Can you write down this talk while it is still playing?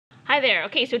Hi there.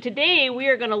 Okay, so today we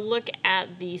are going to look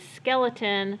at the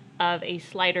skeleton of a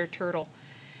slider turtle.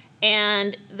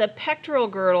 And the pectoral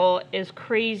girdle is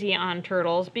crazy on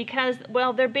turtles because,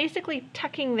 well, they're basically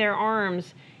tucking their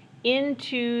arms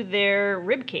into their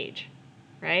rib cage,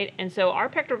 right? And so our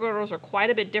pectoral girdles are quite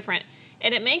a bit different.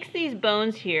 And it makes these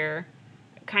bones here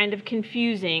kind of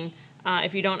confusing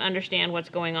if you don't understand what's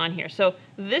going on here. So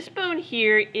this bone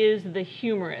here is the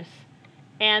humerus.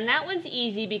 And that one's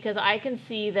easy because I can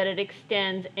see that it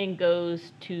extends and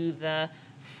goes to the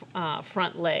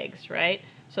front legs, right?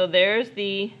 So there's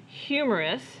the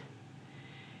humerus.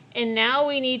 And now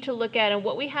we need to look at, and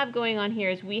what we have going on here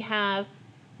is we have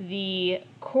the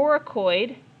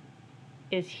coracoid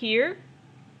is here.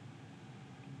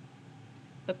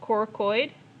 The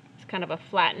coracoid is kind of a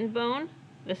flattened bone.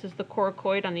 This is the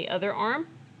coracoid on the other arm.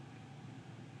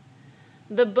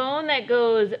 The bone that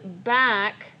goes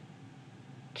back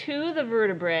to the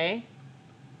vertebrae,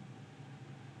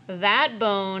 that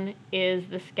bone is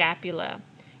the scapula.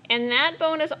 And that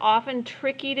bone is often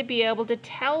tricky to be able to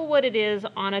tell what it is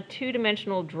on a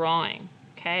two-dimensional drawing,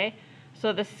 okay?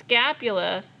 So the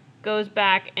scapula goes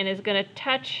back and is going to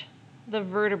touch the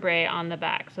vertebrae on the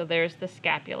back. So there's the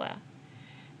scapula.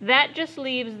 That just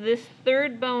leaves this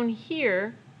third bone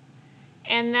here,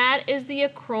 and that is the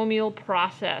acromial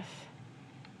process.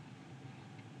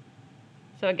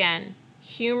 So again,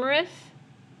 humerus,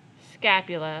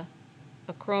 scapula,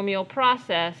 acromial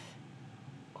process,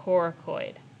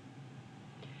 coracoid.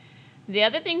 The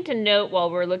other thing to note while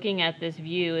we're looking at this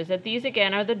view is that these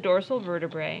again are the dorsal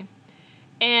vertebrae,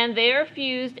 and they are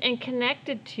fused and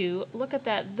connected to, look at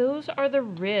that, those are the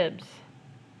ribs.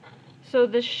 So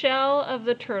the shell of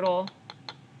the turtle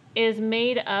is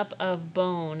made up of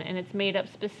bone, and it's made up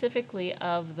specifically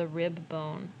of the rib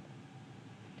bone.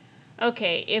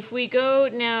 Okay, if we go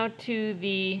now to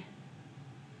the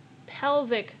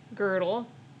pelvic girdle,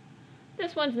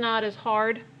 this one's not as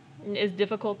hard and as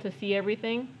difficult to see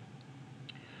everything.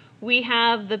 We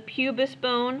have the pubis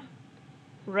bone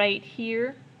right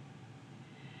here,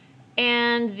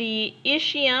 and the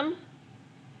ischium.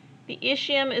 The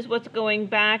ischium is what's going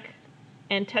back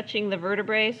and touching the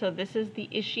vertebrae, so this is the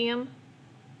ischium,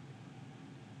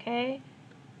 okay?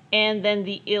 And then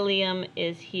the ilium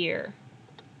is here.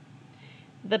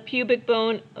 The pubic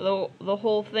bone, the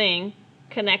whole thing,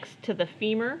 connects to the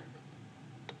femur,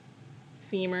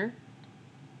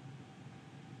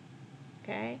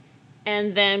 okay?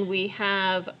 And then we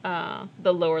have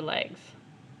the lower legs,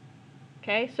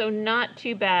 okay? So not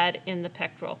too bad in the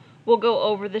pectoral. We'll go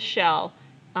over the shell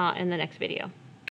in the next video.